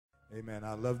Amen.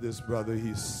 I love this brother.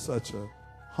 He's such a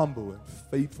humble and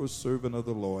faithful servant of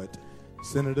the Lord.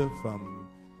 Senator from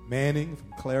Manning,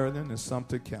 from Clarendon and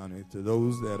Sumter County. To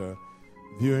those that are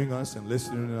viewing us and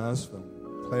listening to us from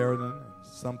Clarendon and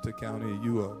Sumter County,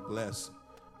 you are blessed,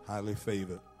 highly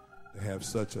favored to have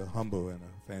such a humble and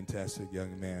a fantastic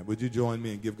young man. Would you join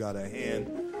me and give God a hand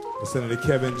for Senator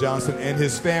Kevin Johnson and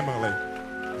his family,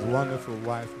 his wonderful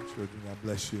wife and children. God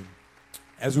bless you.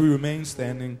 As we remain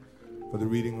standing for the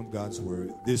reading of God's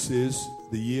word, this is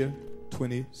the year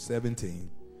 2017.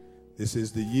 This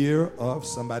is the year of,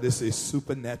 somebody say,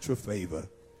 supernatural favor.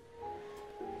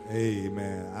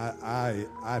 Amen.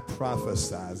 I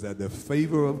prophesize that the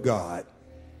favor of God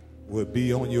will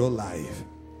be on your life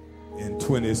in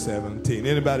 2017.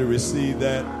 Anybody receive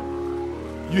that?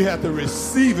 You have to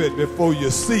receive it before you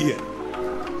see it.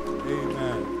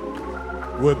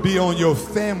 Amen. Will be on your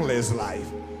family's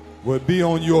life. Will be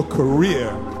on your career.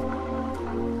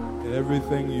 And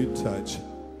everything you touch.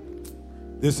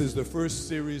 This is the first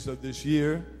series of this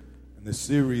year, and the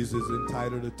series is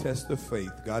entitled A Test of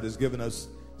Faith. God has given us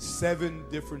 7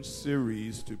 different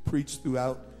series to preach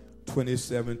throughout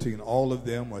 2017. All of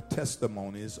them are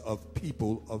testimonies of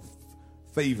people of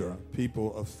favor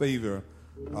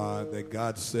that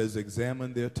God says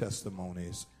examine their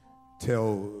testimonies.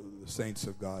 Tell the saints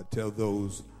of God, tell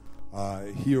those,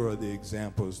 here are the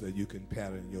examples that you can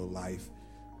pattern your life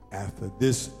after.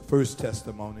 This first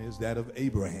testimony is that of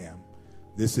Abraham.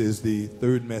 This is the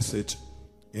third message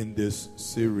in this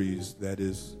series that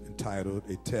is entitled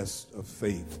A Test of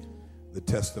Faith, the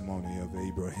testimony of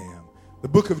Abraham. The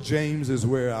book of James is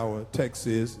where our text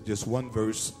is, just one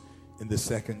verse in the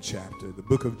 2nd chapter. The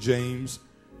book of James,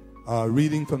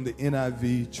 reading from the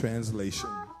NIV translation.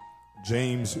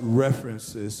 James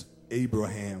references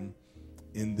Abraham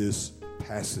in this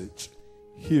passage.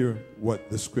 Hear what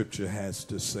the scripture has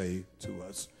to say to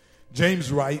us.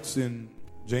 James writes in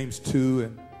James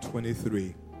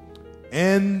 2:23,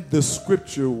 and the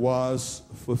scripture was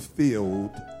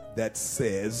fulfilled that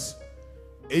says,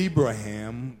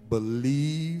 Abraham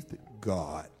believed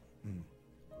God,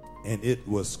 and it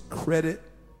was credited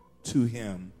to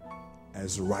him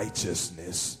as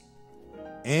righteousness.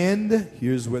 And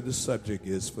here's where the subject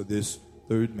is for this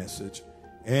third message.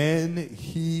 And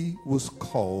he was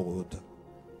called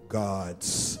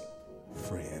God's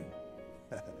friend.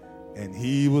 And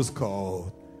he was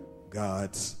called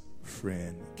God's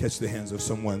friend. Catch the hands of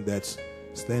someone that's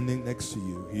standing next to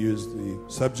you. Here's the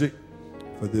subject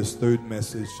for this third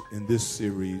message in this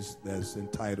series that's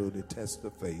entitled A Test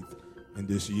of Faith in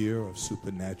this year of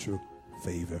supernatural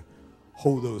favor.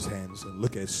 Hold those hands and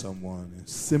look at someone and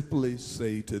simply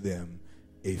say to them,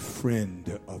 a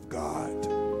friend of God.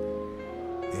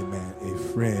 Amen. A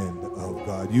friend of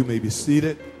God. You may be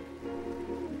seated.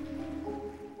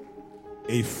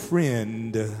 A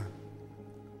friend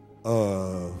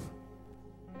of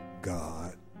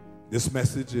God. This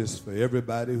message is for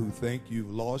everybody who think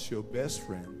you've lost your best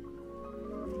friend.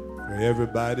 For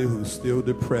everybody who's still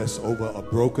depressed over a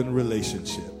broken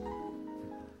relationship.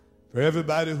 For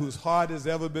everybody whose heart has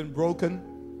ever been broken,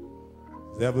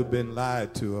 has ever been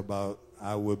lied to about,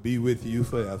 I will be with you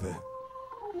forever.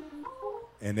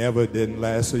 And ever didn't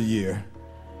last a year.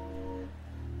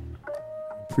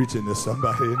 I'm preaching to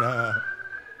somebody now.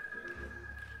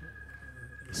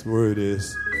 This word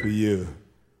is for you.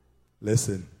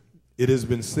 Listen, it has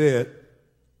been said,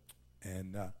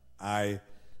 and I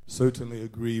certainly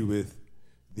agree with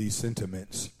these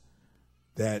sentiments,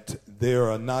 that there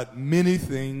are not many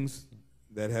things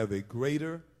that have a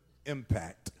greater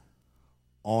impact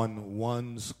on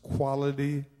one's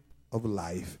quality of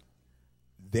life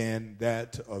than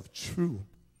that of true,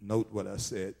 note what I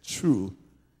said, true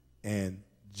and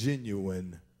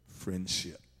genuine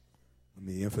friendship. Let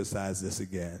me emphasize this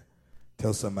again.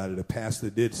 Tell somebody the pastor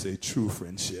did say true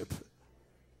friendship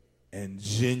and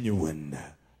genuine,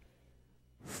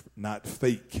 not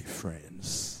fake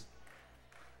friends,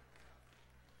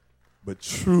 but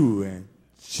true and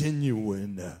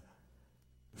genuine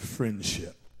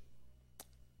friendship.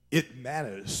 It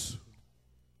matters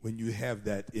when you have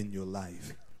that in your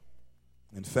life.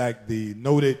 In fact, the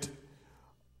noted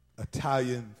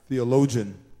Italian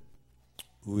theologian,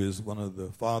 who is one of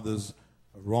the fathers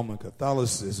of Roman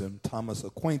Catholicism, Thomas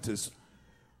Aquinas,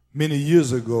 many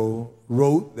years ago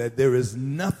wrote that there is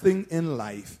nothing in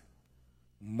life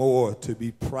more to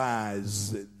be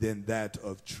prized than that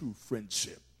of true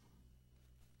friendship.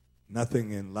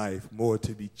 Nothing in life more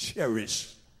to be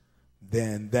cherished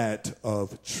than that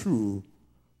of true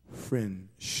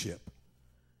friendship.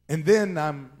 And then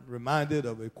I'm reminded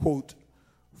of a quote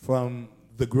from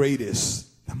the greatest,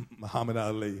 Muhammad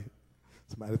Ali.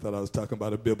 Somebody thought I was talking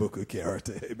about a biblical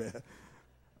character. Amen.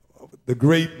 The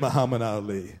great Muhammad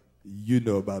Ali. You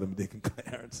know about him, Deacon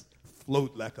Clarence.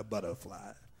 Float like a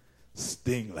butterfly,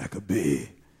 sting like a bee,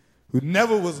 who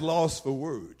never was lost for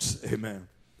words. Amen.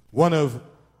 One of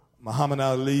Muhammad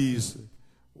Ali's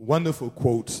wonderful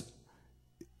quotes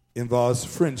involves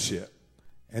friendship.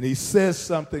 And he says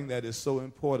something that is so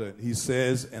important. He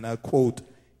says, and I quote,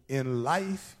 "In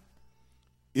life,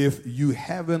 if you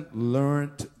haven't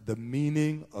learned the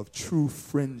meaning of true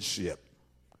friendship,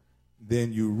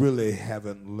 then you really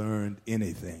haven't learned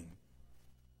anything."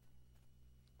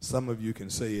 Some of you can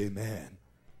say amen,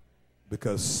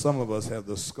 because some of us have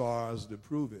the scars to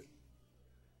prove it,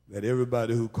 that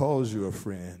everybody who calls you a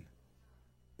friend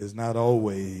is not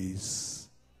always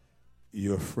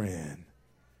your friend.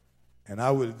 And I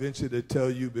would venture to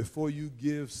tell you, before you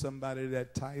give somebody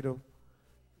that title,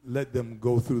 let them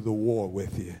go through the war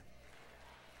with you.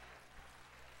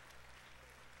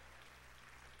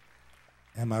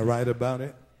 Am I right about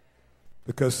it?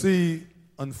 Because, see,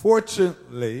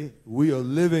 unfortunately, we are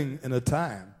living in a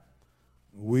time,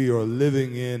 we are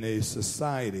living in a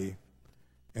society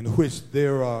in which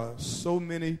there are so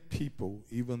many people,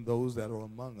 even those that are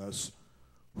among us,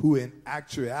 who in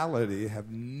actuality have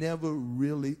never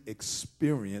really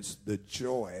experienced the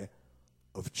joy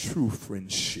of true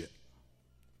friendship.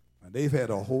 Now, they've had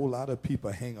a whole lot of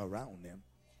people hang around them,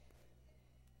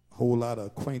 a whole lot of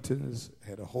acquaintances,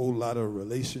 had a whole lot of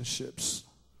relationships,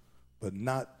 but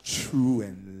not true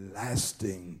and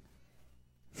lasting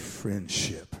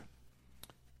friendship.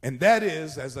 And that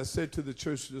is, as I said to the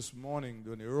church this morning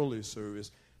during the early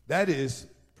service, that is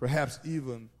perhaps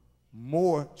even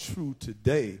more true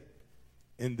today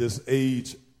in this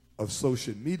age of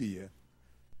social media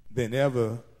than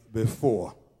ever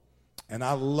before. And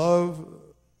I love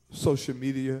social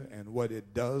media and what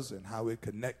it does and how it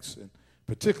connects, and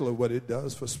particularly what it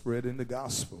does for spreading the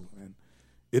gospel. And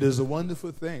it is a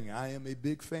wonderful thing. I am a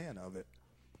big fan of it.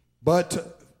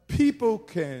 But people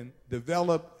can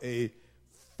develop a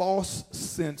false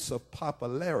sense of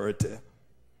popularity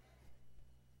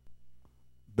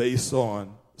based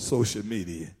on social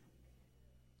media.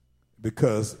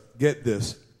 Because, get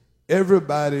this,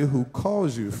 everybody who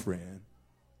calls you friend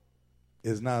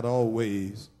is not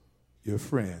always your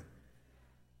friend.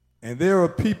 And there are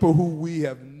people who we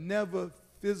have never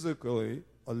physically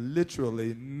or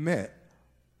literally met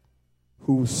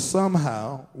who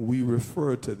somehow we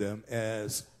refer to them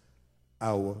as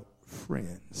our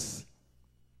friends.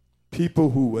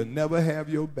 People who will never have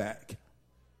your back.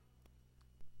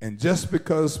 And just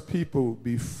because people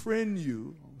befriend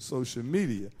you on social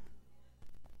media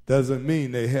doesn't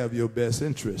mean they have your best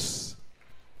interests.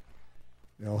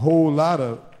 There are a whole lot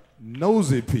of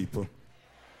nosy people.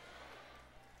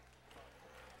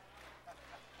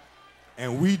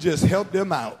 And we just help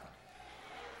them out.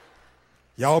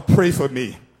 Y'all pray for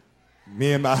me.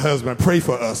 Me and my husband, pray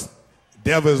for us.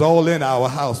 Devil's all in our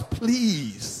house.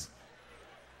 Please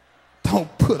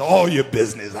don't put all your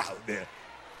business out there.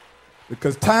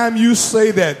 Because time you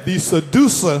say that, the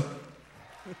seducer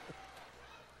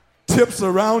tips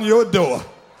around your door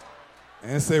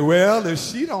and say, well, if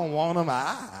she don't want him,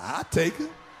 I'll take her.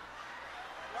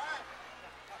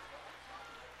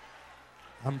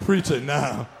 I'm preaching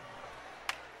now.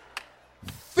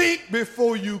 Think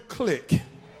before you click.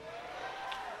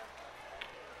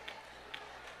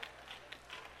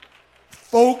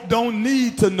 Folk don't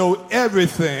need to know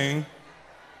everything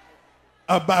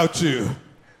about you.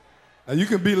 Now, you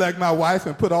can be like my wife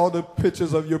and put all the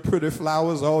pictures of your pretty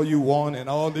flowers all you want, and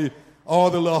all the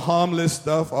little harmless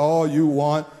stuff all you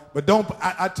want. But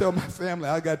I tell my family,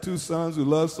 I got 2 sons who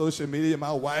love social media,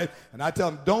 my wife, and I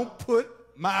tell them, don't put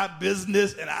my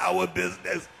business and our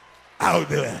business out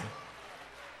there.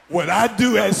 What I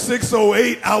do at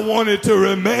 608, I want it to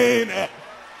remain at.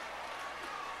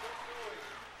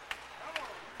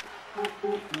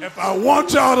 If I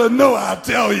want y'all to know, I'll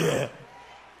tell you.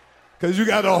 Because you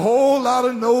got a whole lot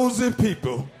of nosy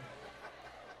people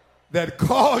that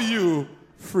call you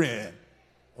friend.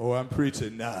 Oh, I'm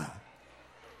preaching now.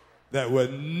 That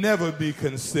would never be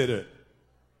considered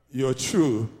your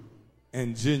true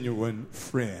and genuine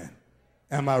friend.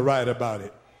 Am I right about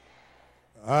it?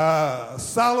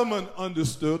 Solomon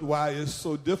understood why it's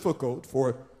so difficult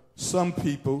for some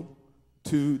people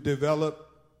to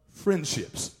develop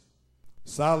friendships.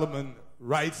 Solomon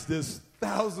writes this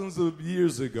thousands of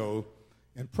years ago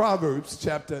in Proverbs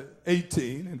chapter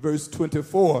 18 and verse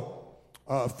 24.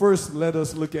 First, let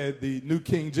us look at the New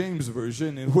King James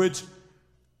Version, in which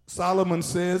Solomon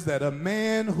says that a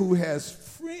man who has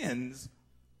friends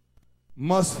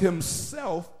must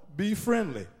himself be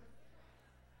friendly.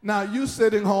 Now, you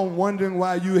sitting home wondering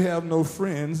why you have no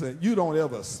friends and you don't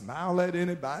ever smile at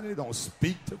anybody, don't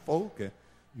speak to folk, and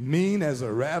mean as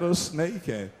a rattlesnake,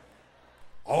 and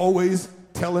always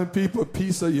telling people a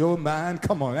piece of your mind.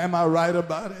 Come on, am I right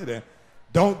about it? And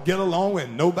don't get along with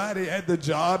nobody at the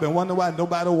job and wonder why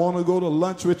nobody want to go to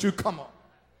lunch with you. Come on.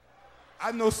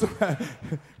 I know some,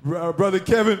 Brother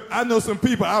Kevin, I know some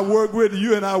people I work with,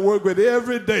 you and I work with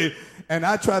every day, and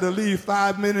I try to leave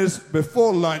 5 minutes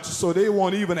before lunch so they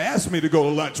won't even ask me to go to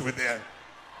lunch with them.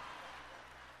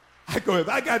 I go, if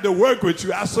I got to work with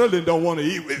you, I certainly don't want to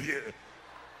eat with you.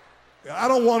 I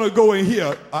don't want to go in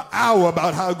here an hour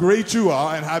about how great you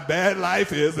are and how bad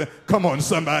life is. And come on,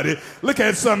 somebody. Look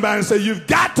at somebody and say, you've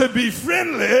got to be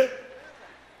friendly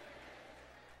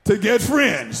to get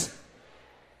friends.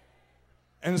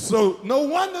 And so no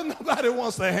wonder nobody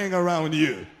wants to hang around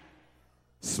you.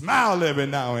 Smile every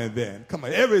now and then. Come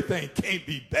on, everything can't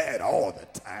be bad all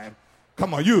the time.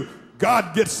 Come on,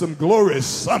 God gets some glory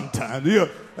sometimes. There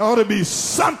ought to be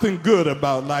something good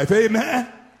about life.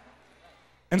 Amen?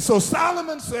 And so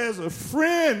Solomon says a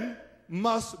friend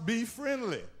must be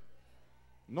friendly.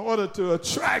 In order to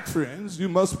attract friends, you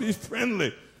must be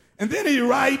friendly. And then he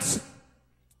writes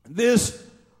this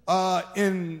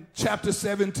in chapter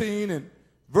 17 and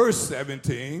verse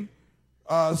 17.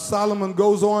 Solomon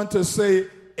goes on to say,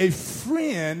 a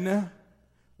friend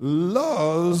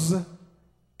loves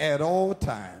at all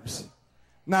times.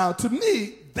 Now, to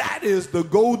me, that is the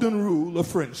golden rule of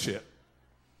friendship.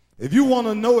 If you want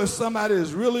to know if somebody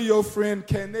is really your friend,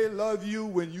 can they love you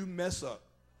when you mess up?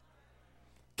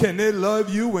 Can they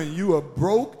love you when you are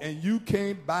broke and you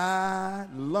can't buy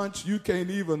lunch? You can't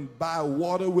even buy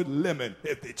water with lemon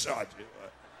if they charge you.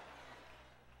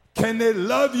 Can they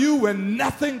love you when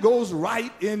nothing goes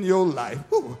right in your life?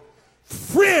 Ooh.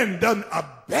 Friend doesn't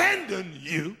abandon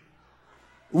you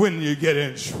when you get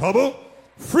in trouble.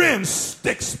 Friend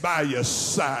sticks by your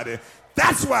side.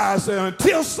 That's why I say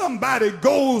until somebody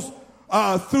goes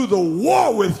through the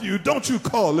war with you, don't you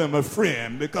call them a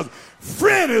friend, because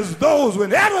friend is those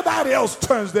when everybody else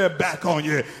turns their back on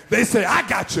you, they say, I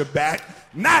got your back,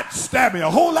 not stabbing.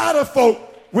 A whole lot of folk,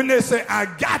 when they say, I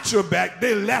got your back,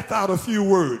 they left out a few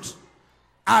words.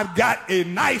 I've got a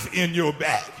knife in your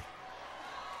back.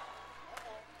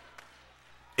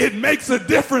 It makes a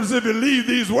difference if you leave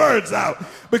these words out,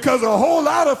 because a whole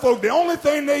lot of folk, the only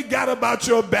thing they got about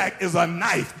your back is a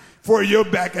knife for your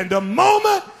back. And the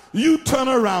moment you turn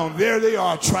around, there they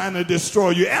are trying to destroy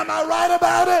you. Am I right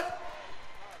about it?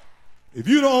 If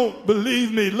you don't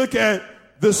believe me, look at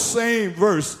the same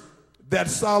verse that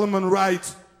Solomon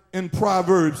writes in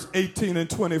Proverbs 18 and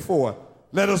 24.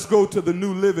 Let us go to the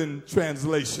New Living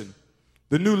Translation.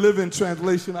 The New Living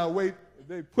Translation, I'll wait.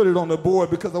 They put it on the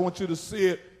board because I want you to see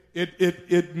it.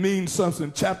 It means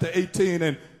something. Chapter 18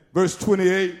 and verse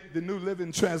 28, the New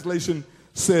Living Translation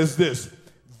says this.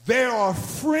 There are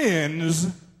friends.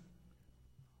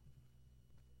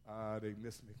 They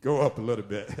missed me. Go up a little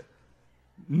bit.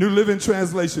 New Living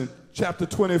Translation, chapter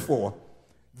 24.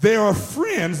 There are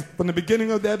friends, from the beginning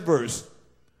of that verse,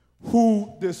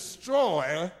 who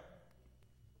destroy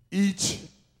each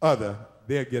other.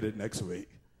 They'll get it next week.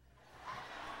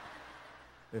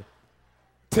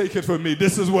 Take it from me.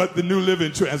 This is what the New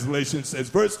Living Translation says.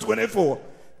 Verse 24.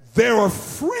 There are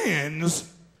friends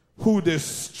who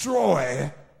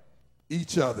destroy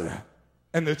each other.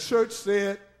 And the church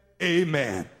said,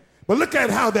 amen. But look at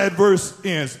how that verse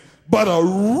ends. But a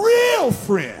real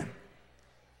friend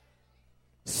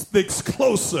sticks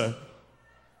closer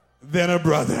than a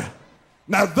brother.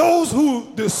 Now, those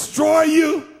who destroy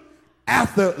you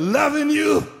after loving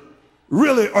you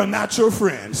really are not your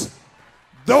friends.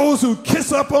 Those who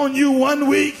kiss up on you one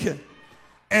week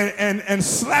and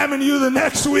slamming you the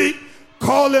next week,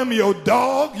 call them your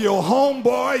dog, your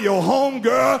homeboy, your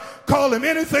homegirl, call them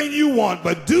anything you want,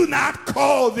 but do not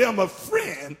call them a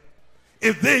friend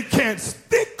if they can't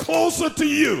stick closer to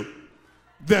you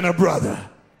than a brother.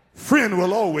 Friend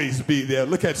will always be there.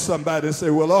 Look at somebody and say,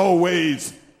 will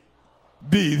always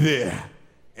be there.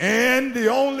 And the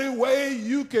only way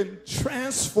you can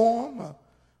transform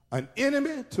an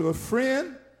enemy to a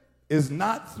friend is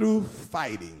not through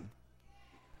fighting.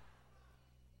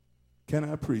 Can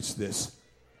I preach this?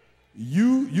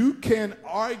 You can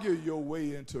argue your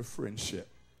way into friendship.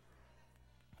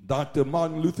 Dr.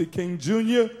 Martin Luther King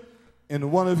Jr., in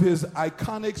one of his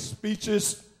iconic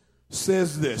speeches,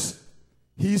 says this.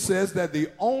 He says that the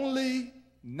only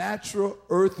natural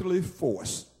earthly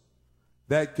force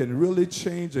that can really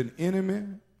change an enemy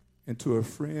into a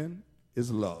friend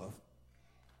is love.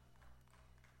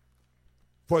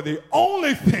 For the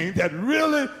only thing that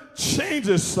really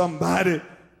changes somebody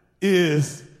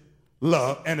is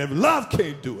love. And if love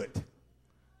can't do it,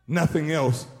 nothing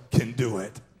else can do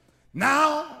it.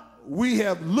 Now we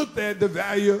have looked at the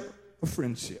value of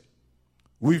friendship.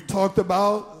 We've talked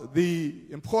about the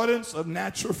importance of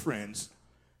natural friends.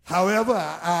 However,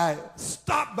 I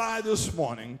stopped by this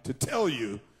morning to tell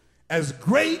you, as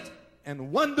great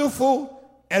and wonderful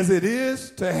as it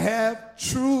is to have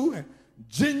true and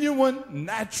genuine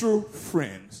natural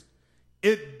friends,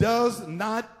 it does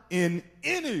not in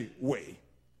any way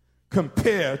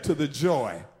compare to the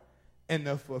joy and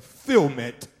the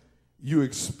fulfillment you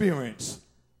experience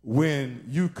when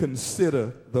you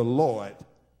consider the Lord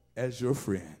as your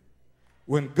friend.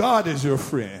 When God is your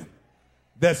friend,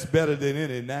 that's better than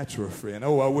any natural friend.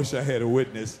 Oh, I wish I had a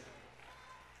witness.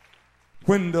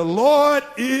 When the Lord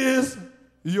is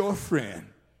your friend,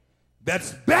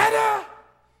 that's better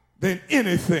than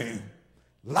anything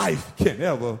life can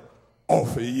ever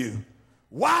offer you.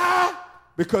 Why?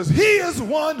 Because he is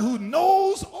one who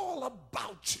knows all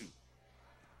about you,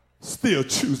 still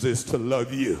chooses to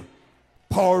love you.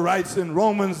 Paul writes in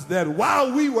Romans that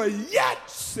while we were yet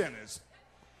sinners,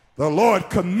 the Lord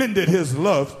commended his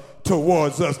love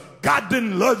towards us. God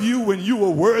didn't love you when you were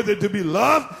worthy to be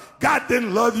loved. God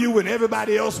didn't love you when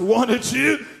everybody else wanted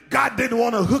you. God didn't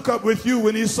want to hook up with you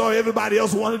when he saw everybody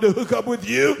else wanted to hook up with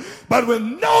you. But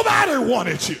when nobody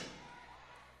wanted you,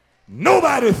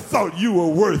 nobody thought you were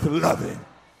worth loving,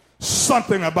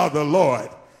 something about the Lord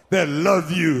that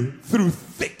loved you through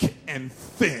thick and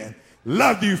thin,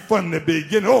 loved you from the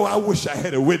beginning. Oh, I wish I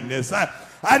had a witness.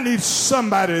 I need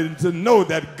somebody to know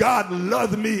that God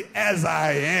loved me as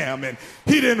I am. And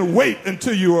he didn't wait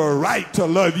until you were right to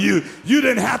love you. You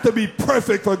didn't have to be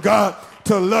perfect for God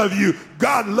to love you.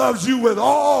 God loves you with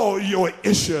all your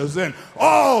issues and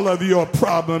all of your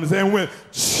problems. And when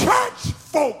church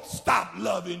folks stop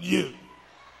loving you,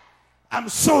 I'm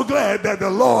so glad that the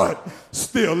Lord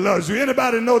still loves you.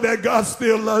 Anybody know that God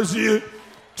still loves you?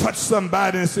 Touch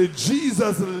somebody and say,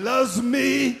 Jesus loves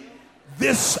me.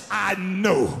 This I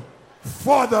know,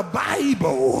 for the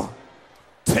Bible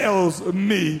tells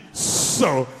me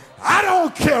so. I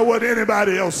don't care what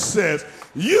anybody else says.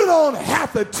 You don't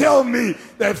have to tell me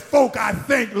that folk I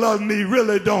think love me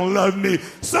really don't love me.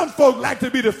 Some folk like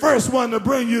to be the first one to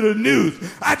bring you the news.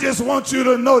 I just want you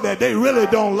to know that they really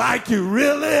don't like you.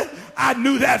 Really? I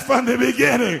knew that from the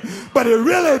beginning. But it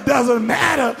really doesn't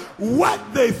matter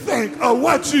what they think or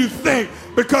what you think,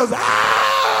 because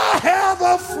I have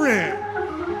a friend.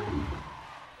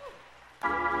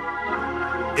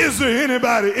 Is there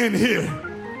anybody in here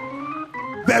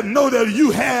that know that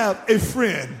you have a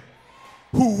friend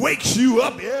who wakes you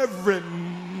up every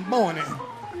morning,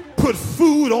 put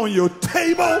food on your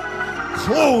table,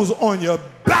 clothes on your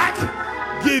back,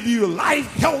 give you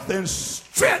life, health, and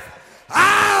strength?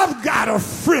 I've got a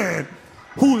friend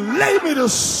who lay me to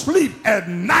sleep at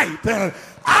night, and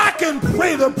I can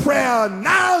pray the prayer,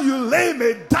 now you lay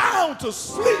me down to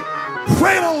sleep.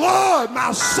 Pray the Lord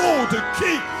my soul to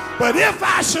keep. But if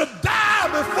I should die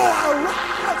before I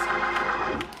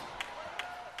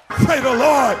rise, pray the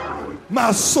Lord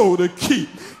my soul to keep.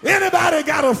 Anybody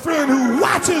got a friend who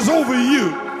watches over you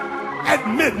at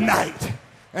midnight?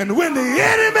 And when the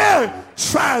enemy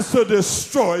tries to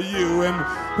destroy you,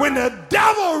 and when the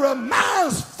devil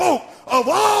reminds folk of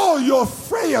all your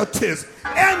frailties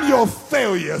and your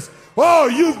failures, oh,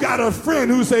 you've got a friend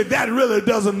who say that really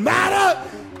doesn't matter.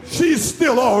 She's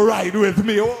still all right with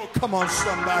me. Oh, come on,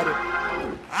 somebody.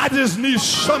 I just need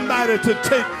somebody to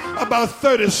take about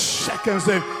 30 seconds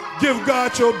and give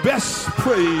God your best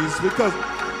praise, because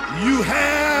you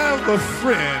have a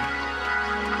friend.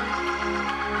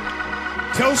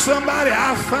 Tell somebody,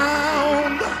 I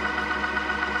found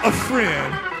a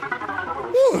friend.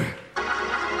 Whew.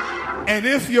 And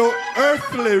if your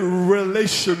earthly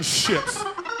relationships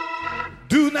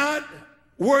do not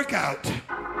work out,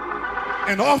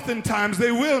 and oftentimes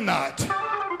they will not,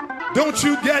 don't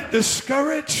you get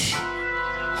discouraged.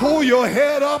 Hold your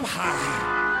head up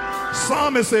high.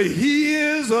 Psalmist say, he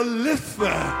is a lifter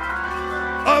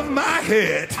of my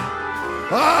head.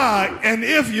 And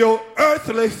if your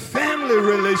earthly family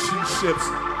relationships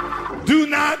do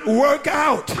not work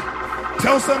out,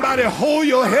 tell somebody, hold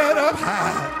your head up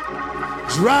high.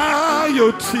 Dry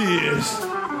your tears.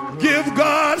 Give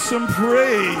God some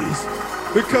praise,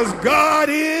 because God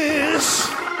is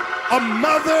a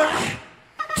mother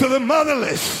to the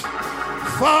motherless,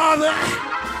 father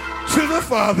to the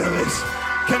fatherless.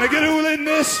 Can I get a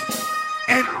witness?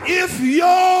 And if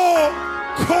your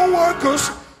co-workers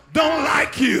don't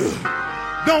like you,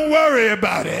 don't worry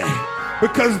about it,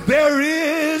 because there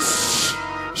is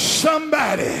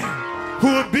somebody who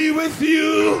will be with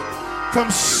you from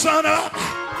sun up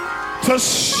to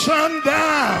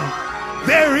sundown.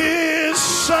 There is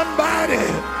somebody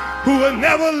who will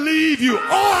never leave you. Oh,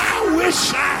 I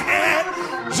wish I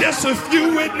had just a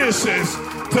few witnesses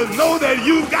to know that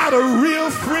you've got a real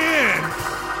friend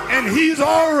and he's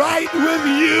all right with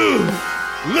you.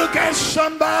 Look at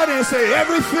somebody and say,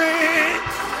 everything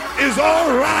is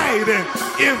all right. And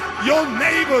if your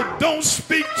neighbor don't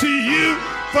speak to you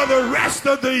for the rest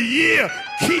of the year,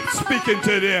 keep speaking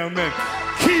to them and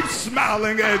keep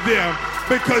smiling at them,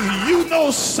 because you know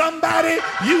somebody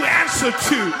you answer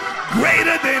to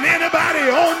greater than anybody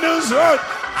on this earth.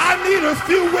 I need a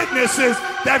few witnesses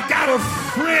that got a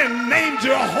friend named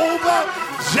Jehovah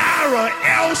Jireh,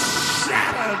 El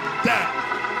Shaddai.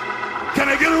 Can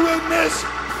I get a witness?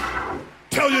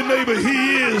 Tell your neighbor,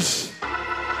 he is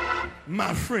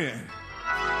my friend,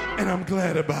 and I'm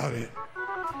glad about it.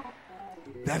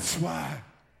 That's why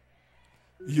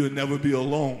you'll never be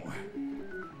alone.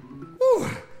 Whew.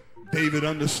 David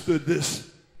understood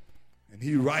this, and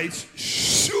he writes,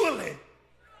 surely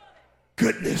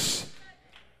goodness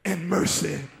and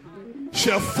mercy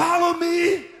shall follow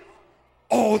me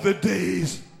all the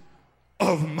days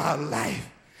of my life.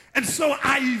 And so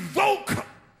I evoke,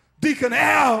 Deacon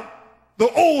Al, the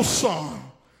old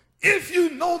song, if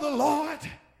you know the Lord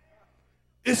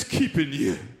is keeping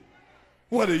you,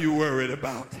 what are you worried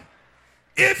about?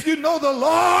 If you know the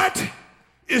Lord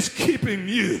is keeping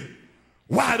you,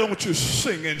 why don't you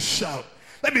sing and shout?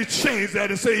 Let me change that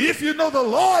and say, if you know the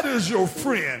Lord is your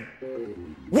friend,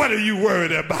 what are you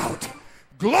worried about?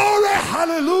 Glory,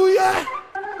 hallelujah,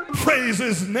 praise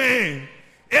his name.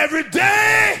 Every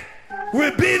day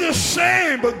will be the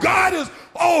same, but God is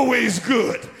always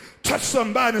good. Touch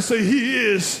somebody and say, he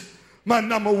is my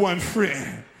number one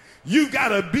friend. You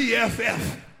got a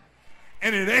BFF,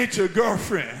 and it ain't your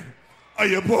girlfriend or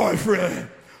your boyfriend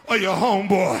or your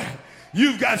homeboy.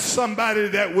 You've got somebody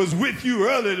that was with you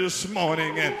early this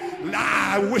morning, and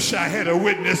I wish I had a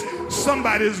witness.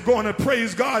 Somebody's going to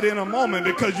praise God in a moment,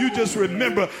 because you just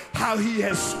remember how he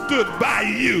has stood by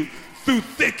you through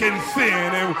thick and thin.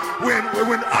 And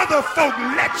when other folk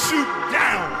let you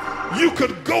down, you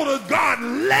could go to God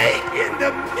late in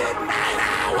the midnight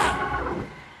hour.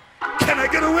 Can I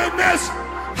get a witness?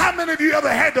 How many of you ever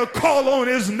had to call on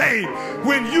his name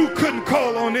when you couldn't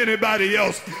call on anybody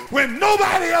else? When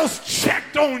nobody else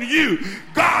checked on you,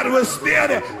 God was still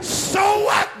there. So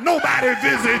what? Nobody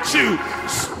visits you.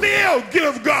 Still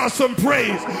give God some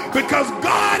praise, because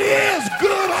God is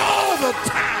good all the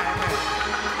time.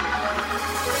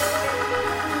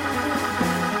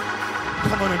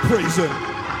 Come on and praise him.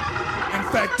 In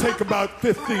fact, take about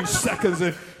 15 seconds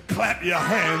and clap your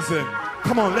hands and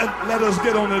come on, let us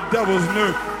get on the devil's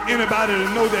nerve. Anybody to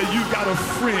know that you got a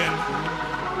friend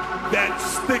that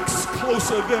sticks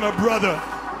closer than a brother?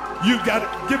 You got,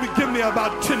 give me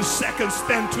about 10 seconds.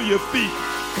 Stand to your feet,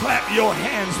 clap your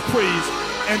hands, praise,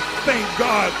 and thank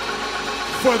God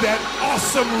for that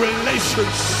awesome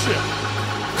relationship.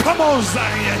 Come on,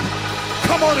 Zion.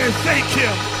 Come on and thank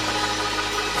him.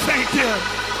 Thank him.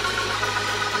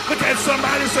 Look at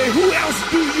somebody and say, who else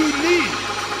do you need?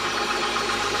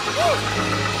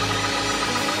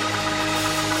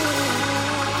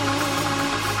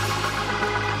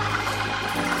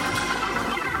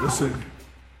 Listen,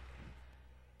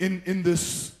 in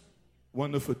this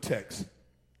wonderful text,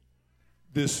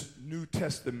 this New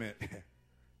Testament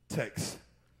text,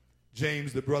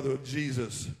 James, the brother of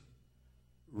Jesus,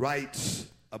 writes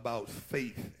about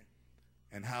faith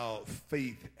and how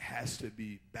faith has to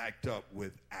be backed up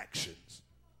with actions.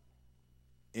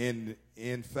 In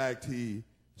fact, he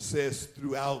says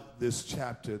throughout this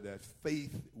chapter that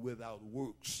faith without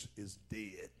works is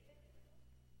dead.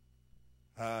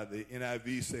 The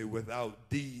NIV say without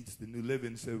deeds. The New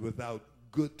Living says without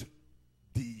good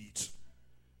deeds.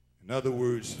 In other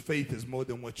words, faith is more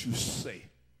than what you say.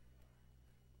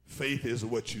 Faith is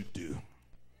what you do.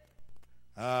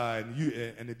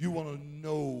 And if you want to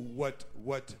know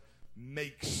what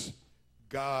makes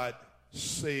God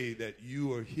say that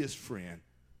you are his friend,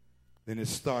 then it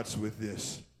starts with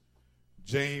this.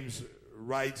 James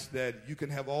writes that you can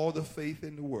have all the faith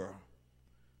in the world,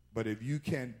 but if you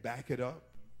can't back it up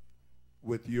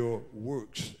with your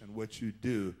works and what you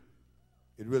do,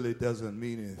 it really doesn't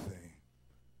mean anything.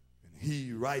 And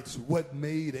he writes, what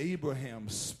made Abraham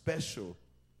special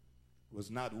was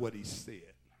not what he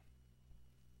said,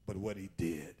 but what he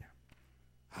did.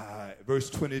 Verse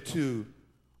 22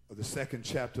 of the second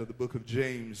chapter of the book of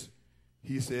James,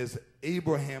 he says,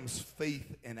 Abraham's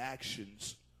faith and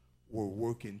actions were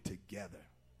working together.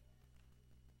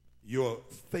 Your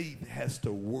faith has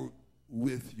to work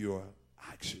with your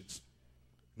actions.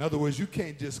 In In other words, you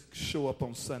can't just show up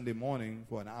on Sunday morning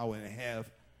for an hour and a half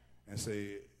and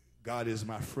say, God is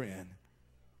my friend,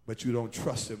 but you don't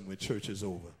trust him when church is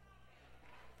over.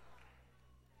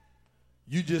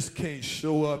 You just can't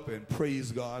show up and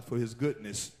praise God for his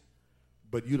goodness,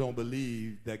 but you don't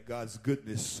believe that God's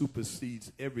goodness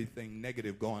supersedes everything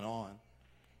negative going on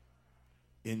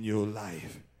in your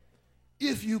life.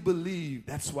 If you believe,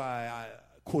 that's why I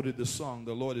quoted the song,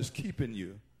 the Lord is keeping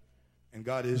you and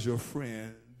God is your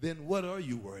friend, then what are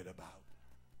you worried about?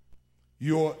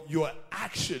 Your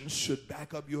actions should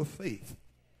back up your faith.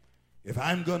 If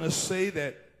I'm going to say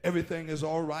that everything is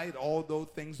all right, although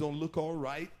things don't look all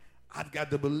right, I've got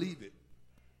to believe it.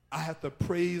 I have to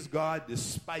praise God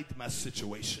despite my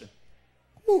situation.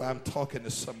 Ooh, I'm talking to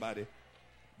somebody.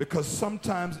 Because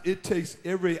sometimes it takes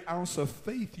every ounce of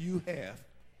faith you have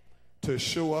to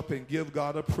show up and give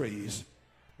God a praise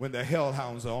when the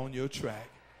hellhounds are on your track.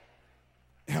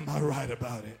 Am I right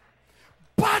about it?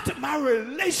 But my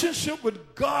relationship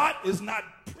with God is not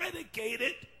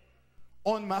predicated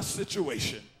on my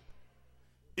situation.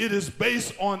 It is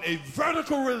based on a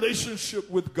vertical relationship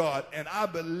with God, and I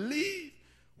believe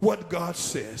what God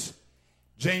says.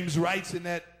 James writes in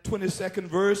that 22nd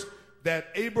verse that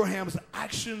Abraham's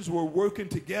actions were working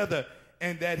together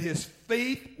and that his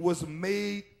faith was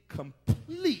made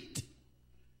complete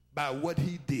by what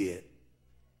he did.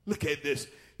 Look at this.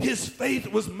 His faith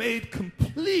was made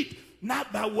complete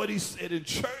not by what he said in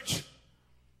church,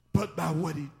 but by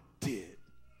what he did.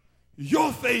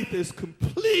 Your faith is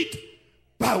complete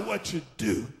by what you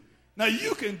do. Now,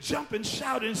 you can jump and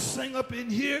shout and sing up in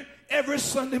here every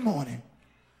Sunday morning.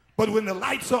 But when the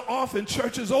lights are off and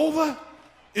church is over,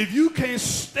 if you can't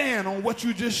stand on what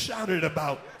you just shouted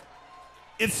about,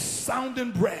 it's sounding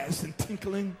brass and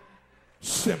tinkling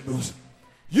cymbals.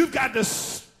 You've got to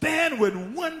stand with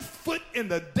one foot in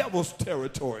the devil's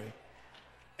territory.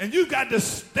 And you've got to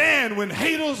stand when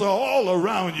haters are all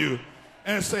around you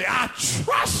and say, I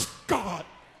trust God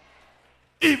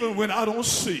even when I don't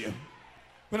see him.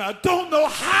 When I don't know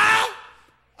how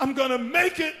I'm going to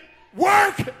make it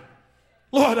work,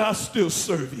 Lord, I'll still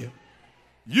serve you.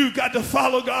 You've got to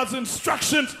follow God's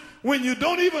instructions when you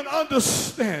don't even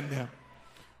understand them.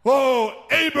 Oh,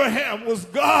 Abraham was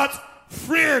God's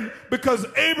friend because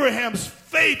Abraham's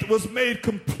faith was made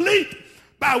complete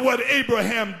by what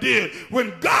Abraham did.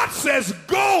 When God says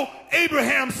go,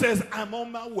 Abraham says, I'm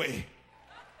on my way.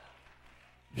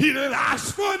 He didn't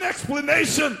ask for an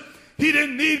explanation. He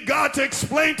didn't need God to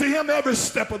explain to him every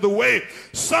step of the way.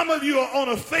 Some of you are on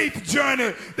a faith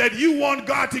journey that you want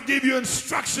God to give you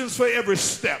instructions for every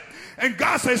step. And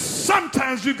God says,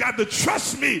 sometimes you got to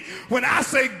trust me. When I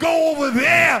say go over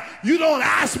there, you don't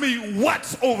ask me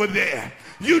what's over there.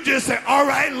 You just say, all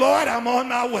right, Lord, I'm on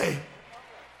my way.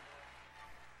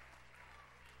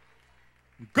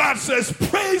 God says,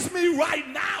 praise me right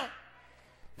now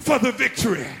for the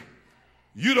victory.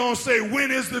 You don't say, when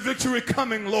is the victory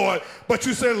coming, Lord? But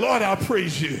you say, Lord, I'll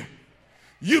praise you.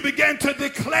 You begin to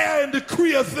declare and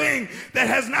decree a thing that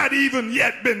has not even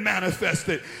yet been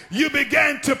manifested. You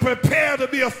begin to prepare to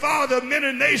be a father of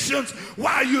many nations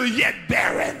while you're yet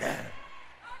barren.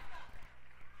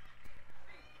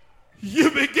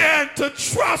 You begin to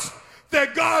trust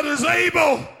that God is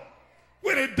able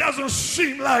when it doesn't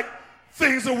seem like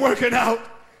things are working out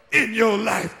in your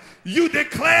life. You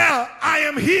declare, I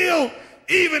am healed,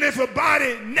 even if a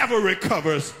body never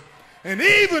recovers. And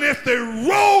even if they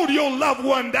rolled your loved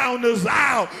one down this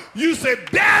aisle, you say,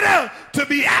 better to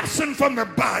be absent from the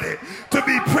body, to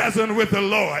be present with the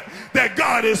Lord, that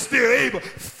God is still able.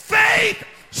 Faith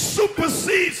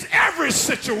supersedes every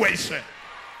situation.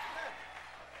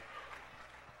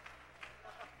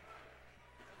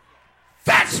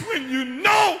 That's when you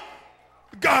know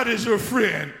God is your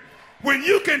friend. When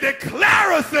you can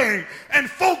declare a thing and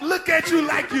folk look at you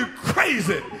like you're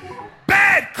crazy.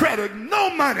 Bad credit, no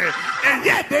money, and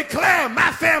yet declare,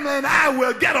 my family and I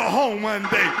will get a home one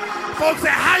day. Folks say,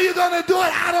 how you going to do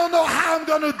it? I don't know how I'm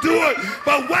going to do it,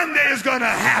 but one day it's going to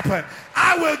happen.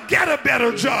 I will get a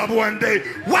better job one day.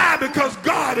 Why? Because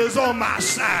God is on my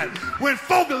side. When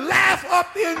folk laugh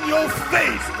up in your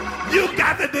face, you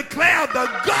got to declare, the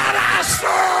God I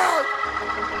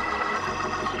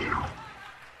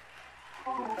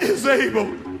serve is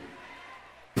able.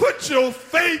 Put your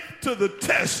faith to the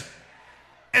test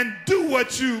and do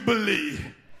what you believe.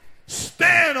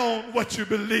 Stand on what you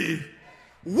believe.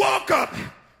 Walk up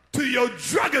to your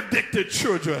drug-addicted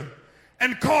children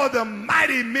and call them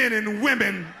mighty men and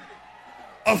women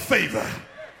of favor.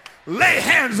 Lay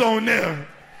hands on them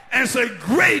and say,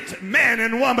 great man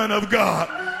and woman of God.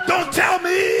 Don't tell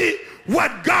me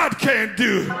what God can't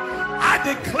do. I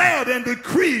declared and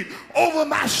decreed over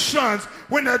my sons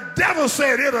when the devil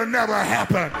said it'll never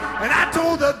happen. And I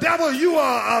told the devil, you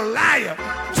are a liar.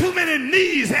 Too many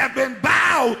knees have been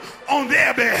bowed on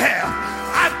their behalf.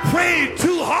 I prayed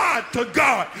too hard to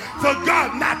God for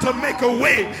God not to make a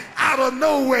way out of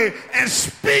no way, and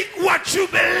speak what you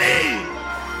believe.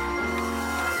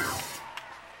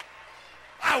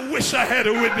 I wish I had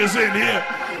a witness in here.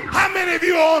 How many of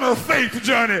you are on a faith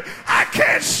journey? I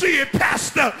can't see it,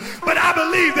 Pastor, but I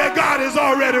believe that God is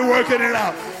already working it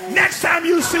out. Next time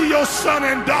you see your son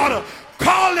and daughter,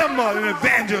 call them an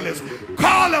evangelist.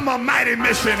 Call them a mighty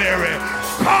missionary.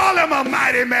 Call them a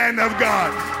mighty man of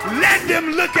God. Let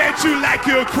them look at you like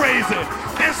you're crazy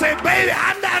and say, baby,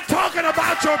 I'm not talking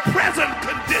about your present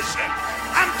condition.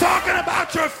 I'm talking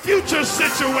about your future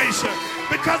situation,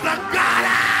 because the God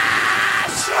I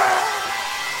serve,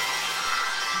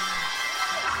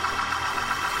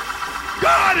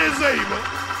 God is able.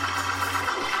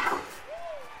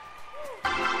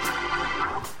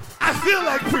 I feel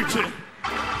like preaching.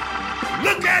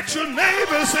 Look at your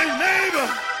neighbor and say, neighbor,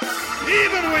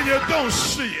 even when you don't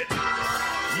see it,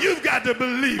 you've got to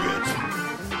believe it.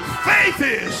 Faith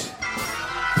is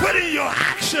putting your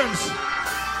actions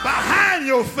behind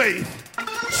your faith.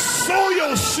 Sow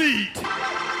your seed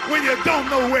when you don't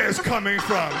know where it's coming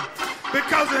from.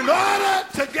 Because in order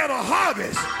to get a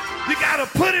harvest, you got to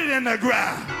put it in the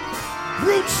ground.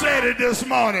 Ruth said it this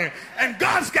morning, and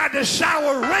God's got to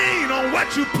shower rain on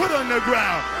what you put on the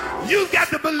ground. You've got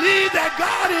to believe that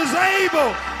God is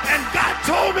able. And God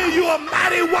told me you're a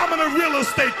mighty woman of real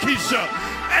estate, Keisha.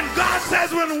 And God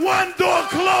says when one door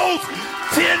closed,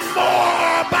 10 more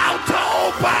are about to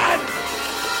open.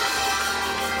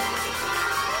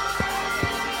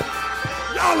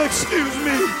 Y'all excuse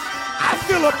me. I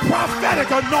feel a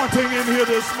prophetic anointing in here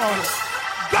this morning.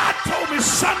 God told me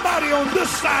somebody on this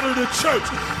side of the church,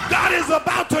 God is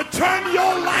about to turn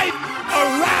your life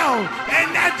around.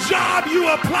 And that job you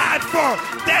applied for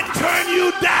that turned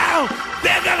you down,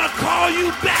 they're going to call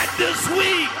you back this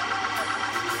week.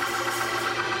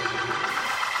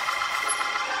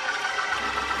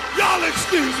 Y'all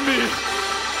excuse me.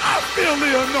 I feel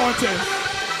the anointing.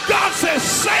 God says,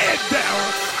 say it,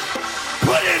 Darryl.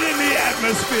 Put it in the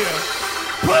atmosphere.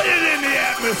 Put it in the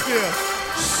atmosphere.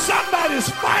 Somebody's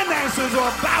finances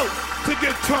are about to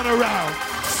get turned around.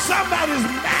 Somebody's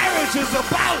marriage is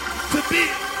about to be.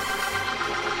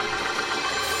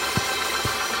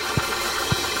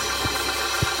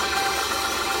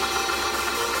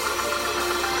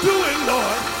 Do it,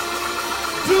 Lord.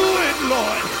 Do it,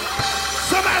 Lord.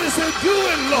 Somebody said, do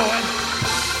it, Lord.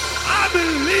 I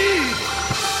believe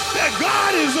that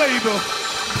God is able.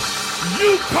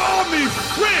 You call me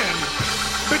friend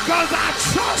because I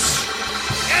trust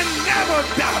and never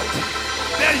doubt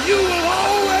that you will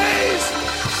always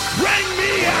bring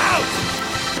me out.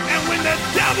 And when the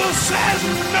devil says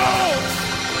no,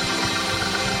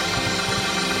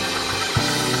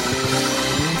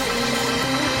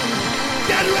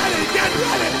 get ready, get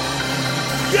ready,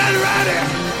 get ready.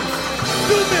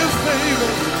 Do me a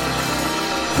favor,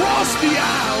 cross the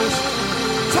aisles,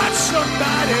 touch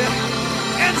somebody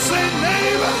and say,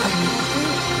 neighbor,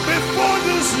 before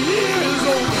this year is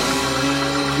over,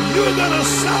 you're going to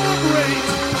celebrate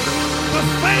the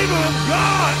favor of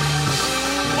God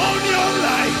on your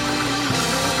life.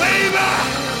 Favor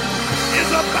is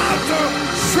about to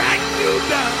track you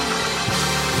down.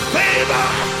 Favor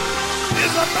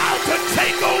is about to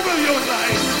take over your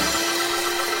life.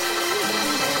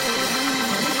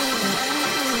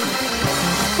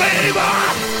 Favor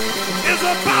is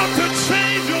about to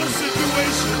change your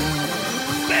situation.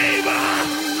 Favor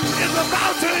is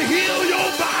about to heal your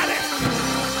body.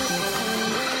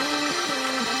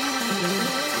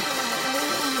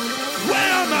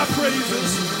 Where are my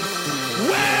praises?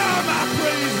 Where are my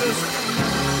praises?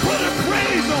 Put a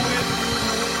praise on it.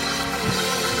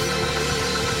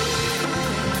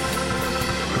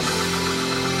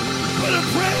 Put a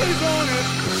praise on it.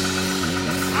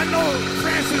 I know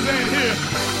Francis ain't here.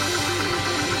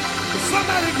 But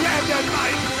somebody grab that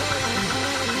mic.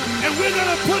 And we're going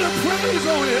to put a praise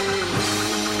on it.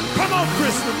 Come on,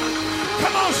 Kristen.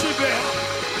 Come on, Chevelle.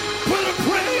 Put a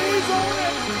praise on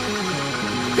it.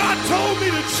 God told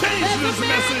me to change this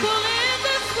message.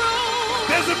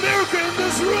 There's a miracle in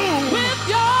this room. With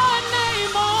your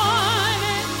name on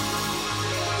it.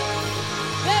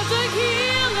 There's a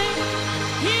healing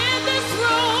in this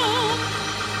room.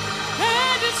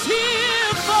 And it's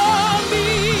here for me.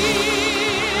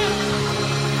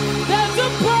 There's a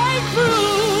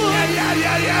breakthrough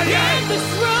in this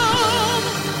room.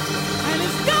 And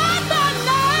it's got my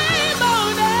name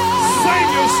on it. Sing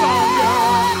your song,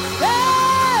 y'all.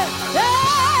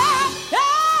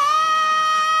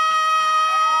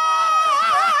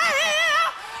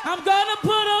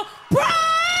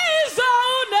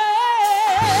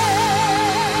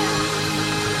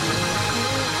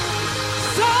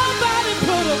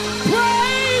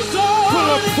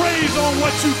 praise on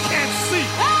what you can't see.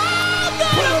 I'm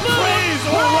Put gonna a praise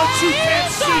on what you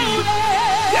can't praise see. on it.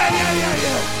 Yeah.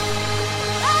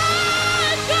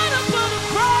 I'm gonna put a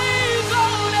praise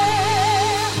on it.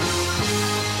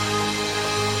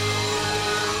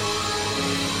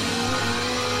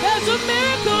 There's a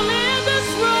miracle in this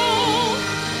room.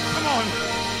 Come on.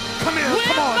 Come here. With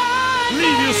Come on. my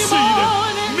Leave your name seat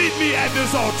on it. and meet me at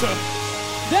this altar.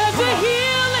 There's Come a on.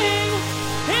 healing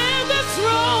in this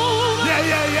room. Yeah.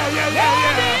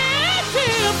 It's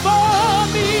here for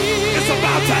me. It's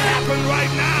about to happen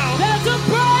right now. There's a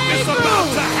breakthrough. It's about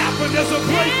to happen. There's a in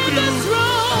breakthrough. this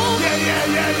room.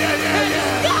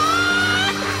 Yeah.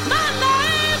 God, my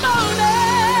name on it.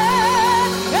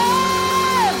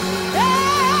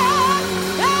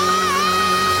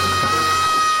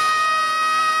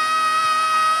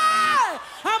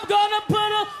 I'm gonna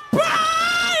put a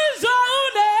prize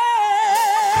on it.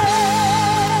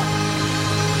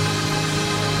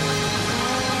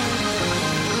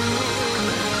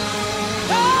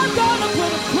 I'm gonna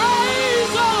put a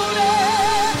praise on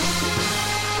it.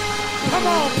 Come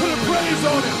on, put a praise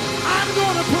on it. I'm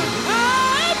gonna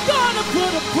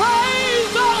put a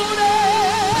praise on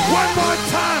it. one more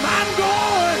time.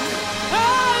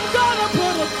 I'm gonna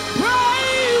put a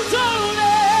praise on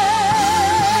it.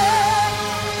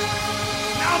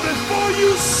 Now before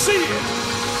you see it,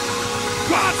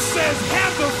 God says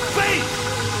have the faith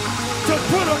to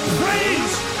put a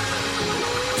praise.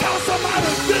 Tell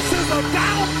somebody this is a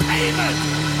down payment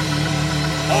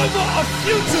over a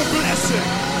future blessing.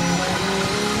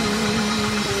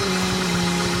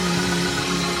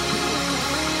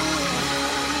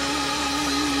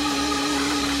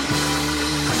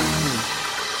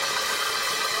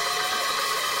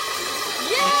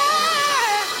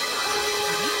 Yeah!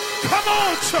 Come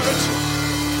on, church.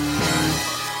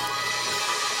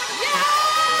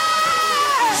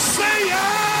 Yeah! Say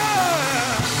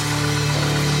yeah.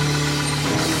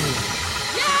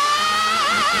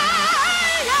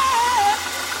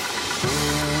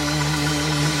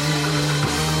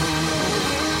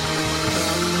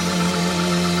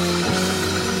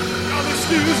 Y'all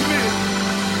excuse me.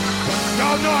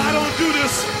 Y'all know I don't do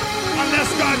this unless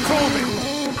God told me.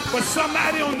 But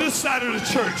somebody on this side of the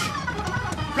church,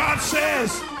 God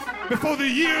says, before the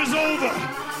year is over,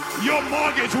 your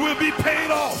mortgage will be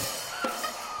paid off.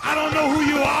 I don't know who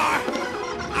you are.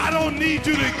 I don't need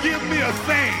you to give me a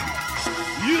thing.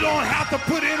 You don't have to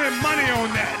put any money on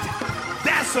that.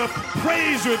 That's a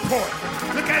praise report.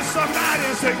 Look at somebody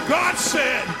and say, God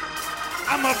said,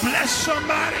 I'm going to bless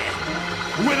somebody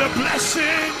with a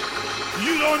blessing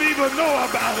you don't even know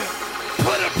about it.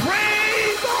 Put a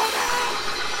praise on it.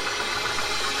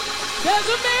 There's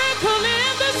a miracle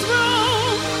in this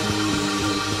room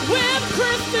with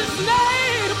Christ's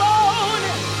name on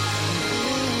it.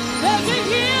 There's a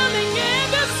healing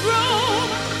in this room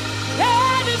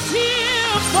that is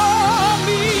here for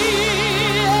me.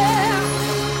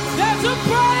 There's a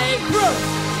breakthrough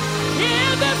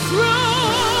in this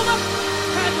room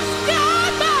and it's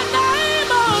got my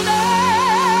name on it.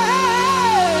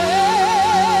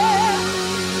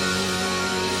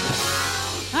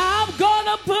 I'm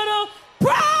gonna put a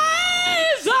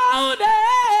praise on it.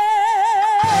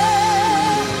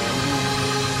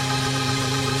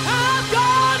 I'm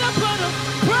gonna put a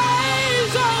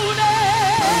praise on it.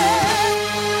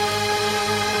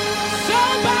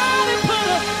 Somebody put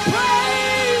a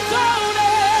praise on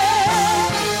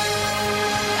it.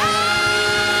 I'm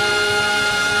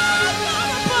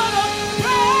gonna put a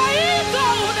praise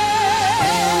on it.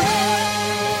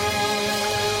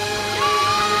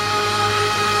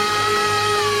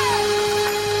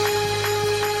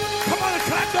 Come on and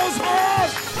clap those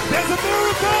hands. There's a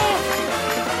miracle.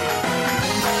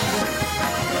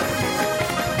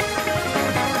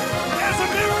 There's a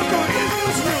miracle in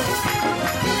this room.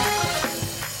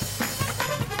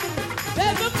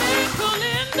 There's a miracle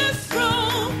in this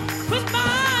room with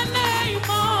my name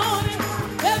on it.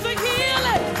 There's a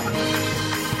healing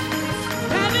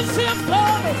and it's here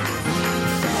for me.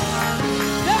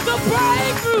 There's a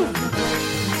breakthrough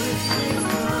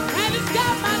and it's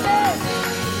got my name.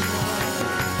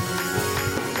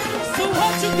 So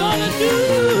what you gonna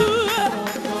do?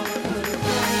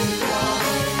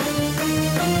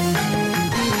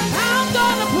 I'm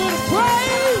gonna put a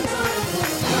praise.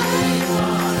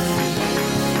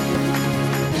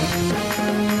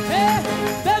 Hey,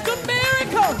 there's a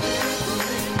miracle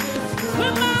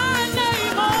with my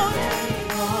name on it.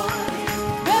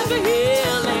 There's a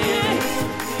healing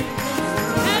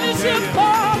and it's here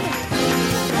for me.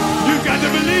 You got to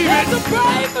believe There's a it.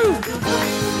 breakthrough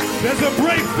There's a and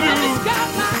breakthrough. it's got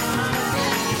my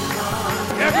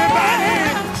Everybody,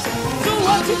 So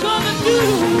what you gonna do?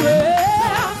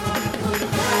 Yeah.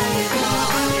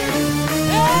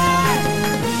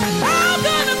 I'm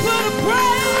gonna put a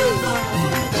praise.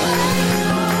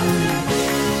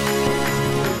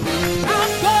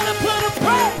 I'm gonna put a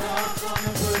praise.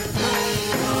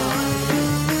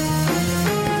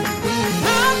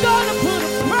 I'm gonna put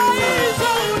a praise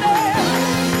on there.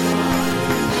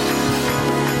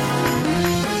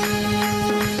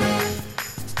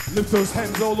 Lift those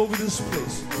hands all over this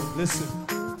place. Listen.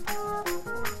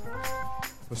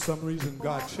 For some reason,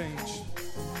 God changed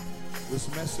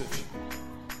this message.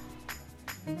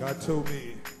 God told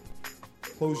me,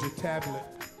 close your tablet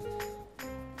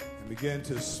and begin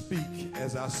to speak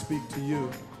as I speak to you.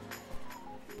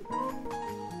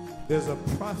 There's a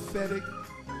prophetic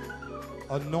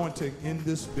anointing in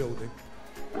this building.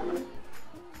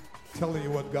 Telling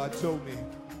you what God told me.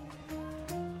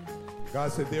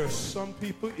 God said there are some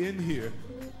people in here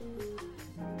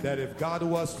that if God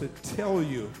was to tell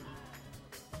you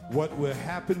what will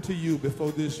happen to you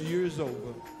before this year is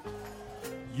over,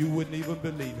 you wouldn't even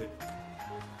believe it.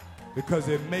 Because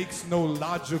it makes no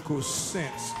logical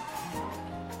sense.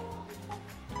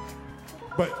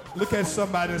 But look at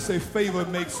somebody and say, favor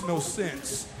makes no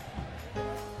sense.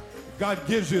 God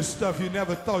gives you stuff you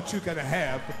never thought you could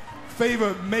have.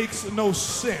 Favor makes no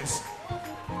sense.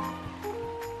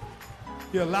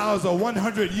 He allows a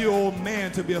 100-year-old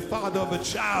man to be a father of a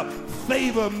child.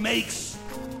 Favor makes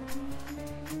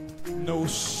no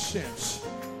sense.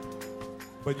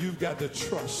 But you've got to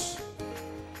trust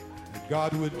that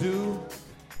God would do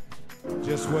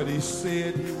just what he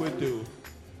said he would do.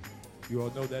 You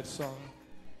all know that song?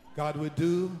 God would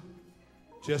do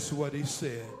just what he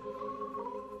said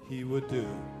he would do.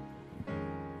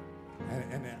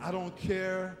 And I don't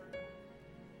care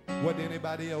what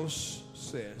anybody else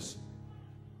says.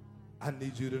 I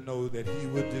need you to know that he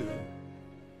would do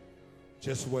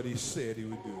just what he said he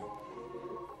would do.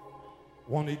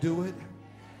 Won't he do it?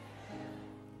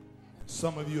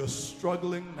 Some of you are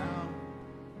struggling now,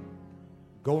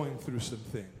 going through some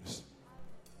things.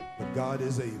 But God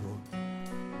is able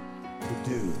to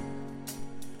do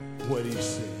what he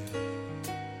said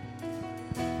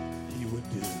he would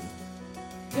do.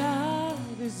 God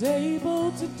is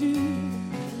able to do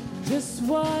just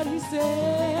what he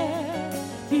said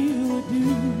he would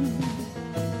do.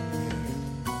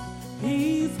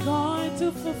 He's going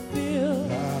to fulfill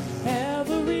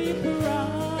every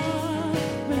promise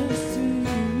to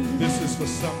you. This is for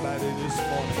somebody this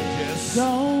morning. Yes.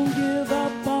 Don't give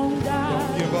up on God.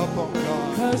 Don't give up on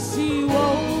God. 'Cause he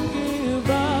won't give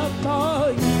up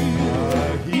on you.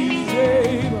 He's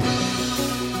able.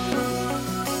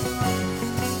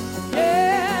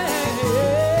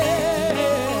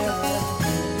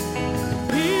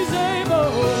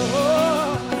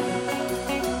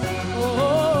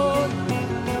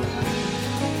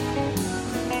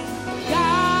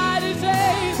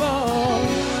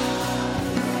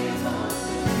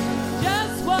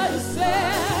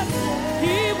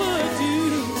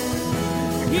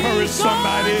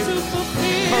 Somebody,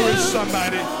 encourage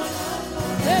somebody.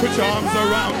 Put your arms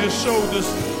around his shoulders.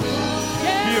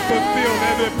 He'll fulfill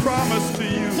every promise to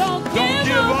you. Don't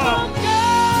give up.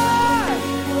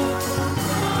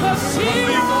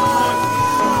 Believe on.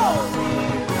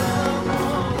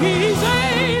 He's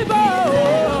able.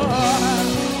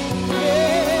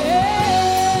 Yeah.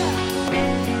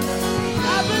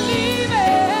 I believe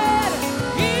it.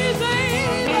 He's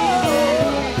able.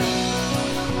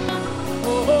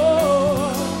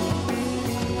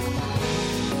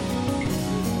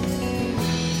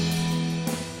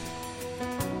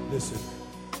 Listen,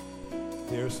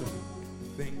 there are some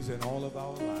things in all of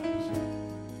our lives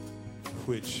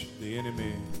which the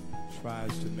enemy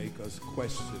tries to make us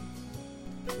question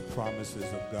the promises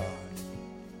of God.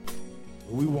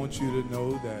 But we want you to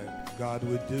know that God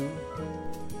would do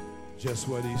just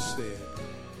what he said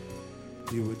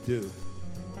he would do.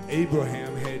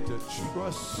 Abraham had to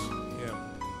trust him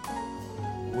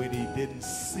when he didn't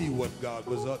see what God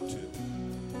was up to.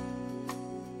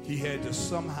 He had to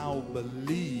somehow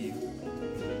believe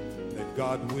that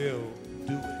God will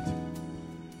do it.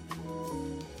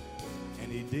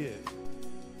 And he did.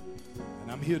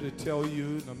 And I'm here to tell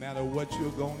you, no matter what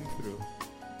you're going through,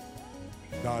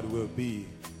 God will be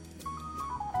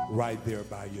right there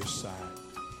by your side.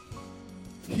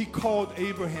 He called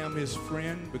Abraham his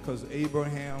friend because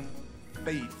Abraham's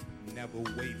faith never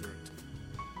wavered.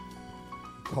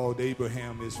 He called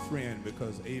Abraham his friend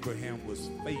because Abraham was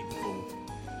faithful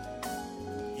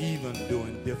even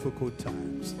during difficult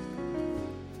times.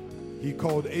 He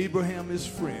called Abraham his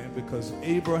friend because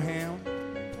Abraham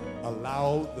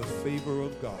allowed the favor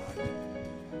of God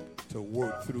to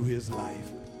work through his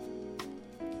life.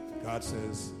 God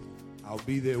says, I'll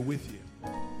be there with you,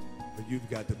 but you've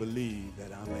got to believe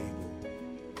that I'm able.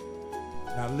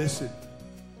 Now listen,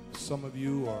 some of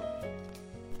you are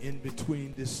in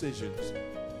between decisions,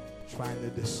 trying to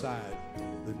decide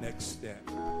the next step.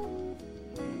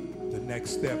 The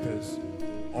next step has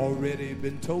already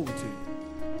been told to you.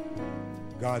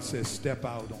 God says, step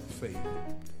out on faith.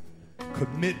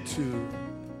 Commit to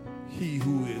he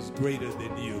who is greater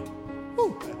than you.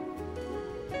 Woo.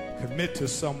 Commit to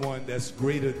someone that's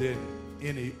greater than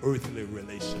any earthly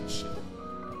relationship.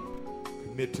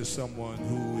 Commit to someone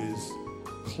who is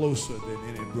closer than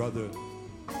any brother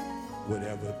would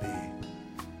ever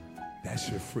be. That's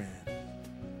your friend.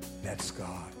 That's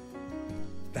God.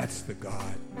 That's the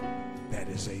God that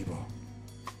is able.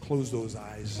 Close those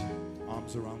eyes,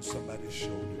 arms around somebody's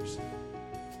shoulders.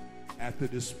 After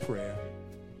this prayer,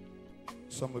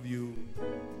 some of you,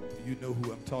 you know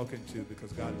who I'm talking to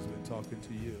because God has been talking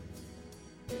to you.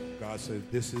 God said,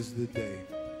 this is the day.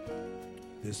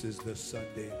 This is the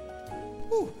Sunday.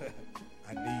 Woo.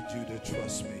 I need you to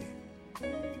trust me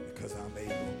because I'm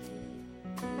able.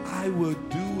 I will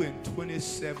do in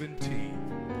 2017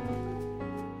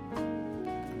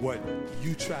 what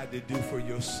you tried to do for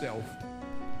yourself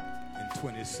in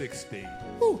 2016.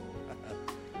 Woo.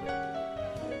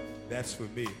 That's for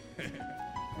me.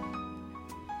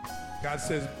 God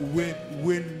says,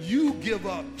 when you give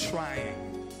up trying,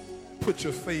 put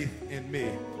your faith in me,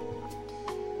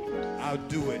 I'll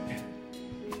do it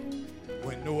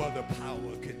when no other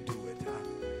power can do it.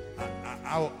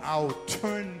 I'll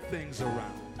turn things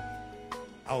around.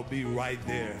 I'll be right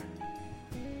there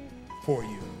for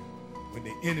you. When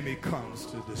the enemy comes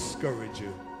to discourage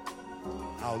you,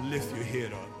 I'll lift your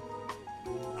head up.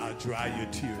 I'll dry your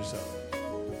tears up.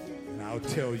 And I'll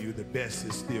tell you the best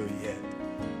is still yet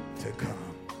to come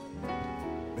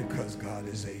because God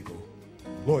is able.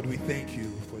 Lord, we thank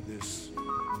you for this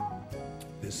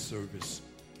service.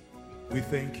 We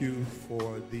thank you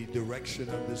for the direction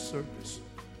of this service.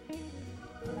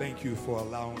 Thank you for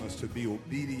allowing us to be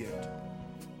obedient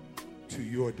to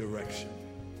your direction.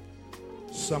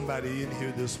 Somebody in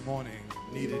here this morning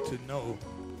needed to know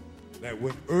that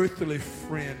when earthly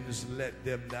friends let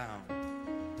them down,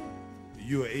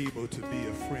 you are able to be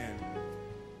a friend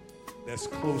that's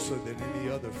closer than any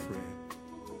other friend.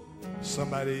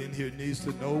 Somebody in here needs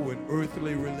to know when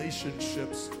earthly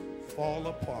relationships fall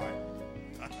apart,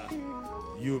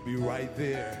 you'll be right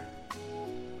there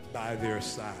by their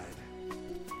side.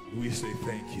 We say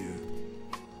thank you.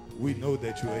 We know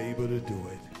that you're able to do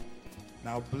it.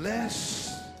 Now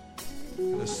bless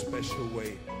in a special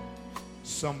way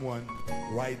someone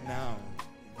right now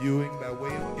viewing by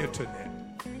way of internet.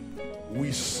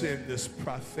 We send this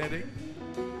prophetic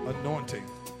anointing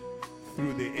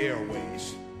through the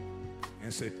airways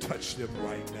and say, touch them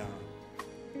right now.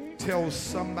 Tell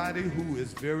somebody who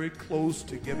is very close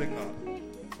to giving up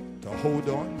to hold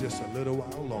on just a little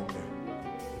while longer.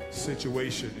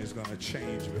 Situation is going to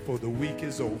change before the week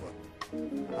is over.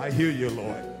 I hear you,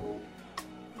 Lord.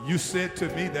 You said to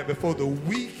me that before the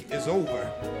week is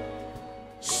over,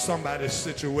 somebody's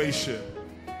situation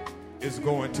is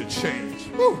going to change.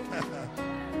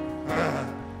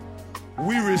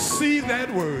 We receive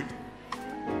that word.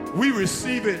 We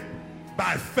receive it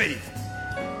by faith.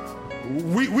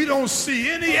 We don't see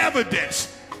any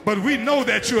evidence, but we know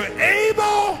that you're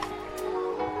able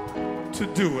to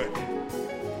do it.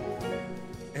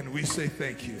 And we say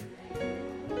thank you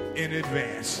in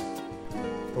advance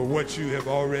for what you have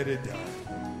already done.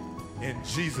 In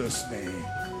Jesus' name.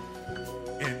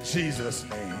 In Jesus'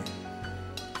 name.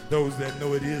 Those that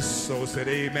know it is so said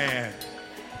amen.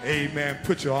 Amen.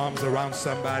 Put your arms around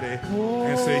somebody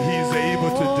and say he's able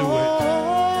to do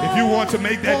it. If you want to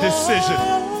make that decision,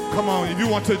 come on. If you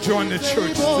want to join the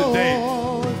church today,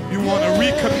 you want to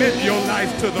recommit your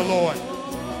life to the Lord.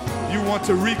 You want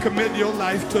to recommit your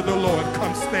life to the Lord.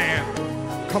 Come stand.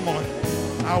 Come on.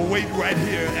 I'll wait right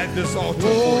here at this altar for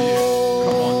you.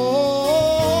 Come on.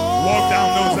 Walk down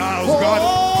those aisles.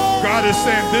 God is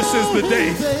saying this is the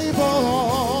day.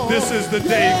 This is the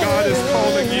day God is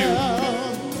calling you.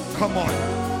 Come on.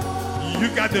 You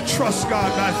got to trust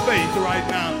God by faith right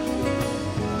now.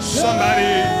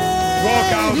 Somebody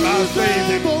walk out by faith.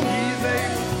 He's able.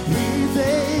 He's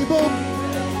able.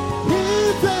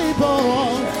 He's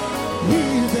able.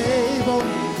 He's able.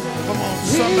 Come on,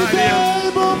 somebody else. He's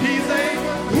able.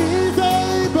 He's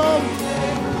able.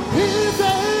 He's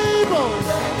able.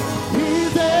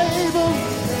 He's able.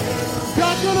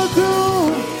 God's gonna do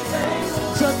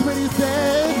just what he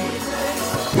said.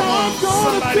 God's gonna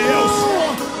somebody do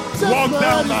else just walk what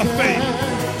down he by said.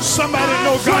 faith. Somebody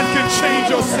know God can change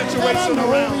your situation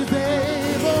around.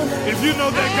 If you know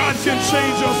that God can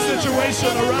change your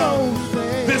situation around,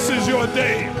 this is your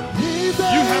day. You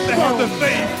have to have the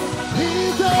faith.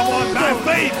 Come on, by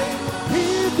faith.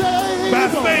 By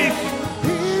faith.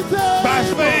 By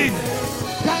faith.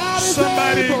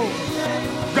 Somebody,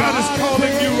 God is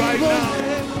calling you right now.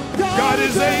 God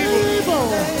is able.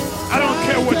 I don't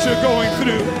care what you're going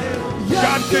through.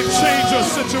 God can change your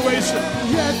situation.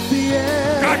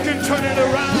 God can turn it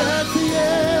around.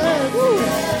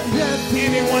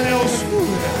 Anyone else?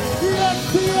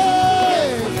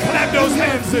 Clap those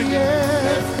hands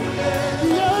again.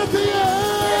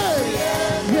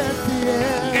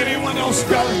 Anyone else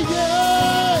got it?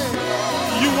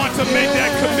 You want to make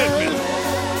that commitment.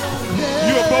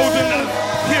 You are bold enough.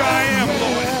 Here I am,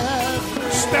 Lord.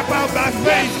 Step out by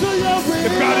faith.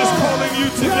 If God is calling you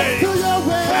today,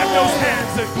 clap those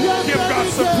hands and give God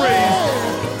some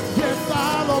praise. Yes,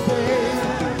 I'll obey.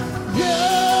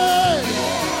 Yes,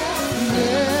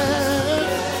 yes,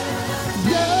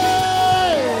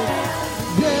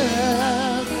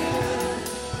 yes.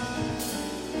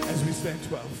 As we stand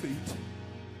 12 feet,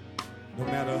 no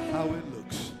matter how it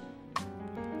looks,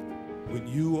 when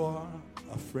you are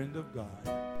a friend of God,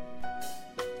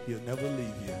 He'll never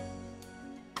leave you.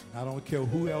 I don't care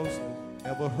who else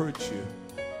ever hurt you.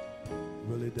 It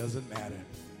really doesn't matter,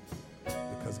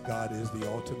 because God is the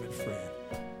ultimate friend.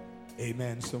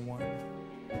 Amen, someone?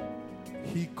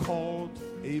 He called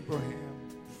Abraham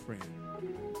friend.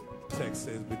 The text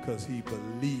says because he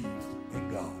believed in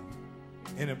God.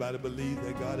 Anybody believe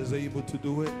that God is able to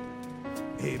do it?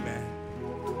 Amen.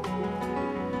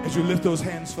 As you lift those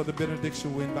hands for the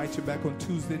benediction, we invite you back on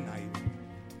Tuesday night,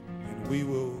 and we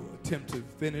will attempt to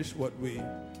finish what we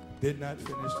did not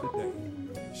finish today.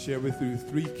 Share with you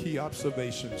 3 key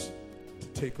observations to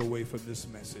take away from this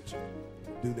message.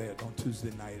 Do that on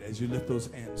Tuesday night as you lift those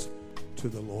hands to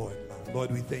the Lord. Lord,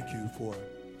 we thank you for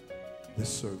this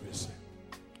service.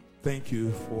 Thank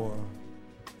you for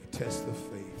a test of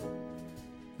faith.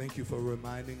 Thank you for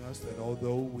reminding us that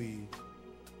although we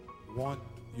want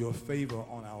your favor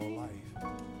on our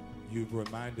life, you've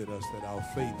reminded us that our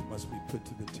faith must be put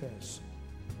to the test.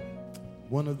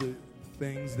 One of the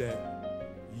things that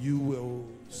you will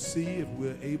see if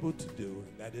we're able to do,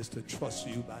 and that is to trust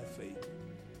you by faith,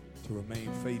 to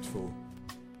remain faithful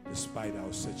despite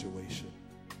our situation.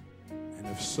 And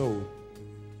if so,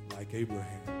 like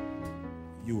Abraham,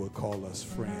 you will call us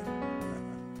friend.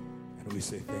 And we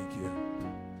say thank you.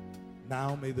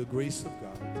 Now may the grace of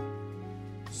God,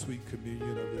 sweet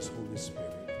communion of this Holy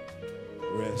Spirit,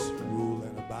 rest, rule,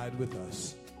 and abide with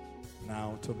us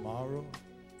now, tomorrow,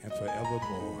 and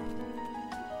forevermore.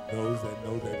 Those that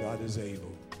know that God is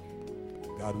able,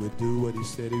 God would do what he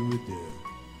said he would do.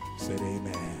 Said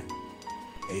amen.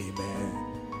 Amen.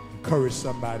 Encourage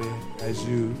somebody as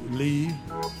you leave.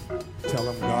 Tell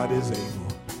them God is able.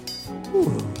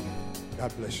 Ooh,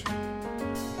 God bless you.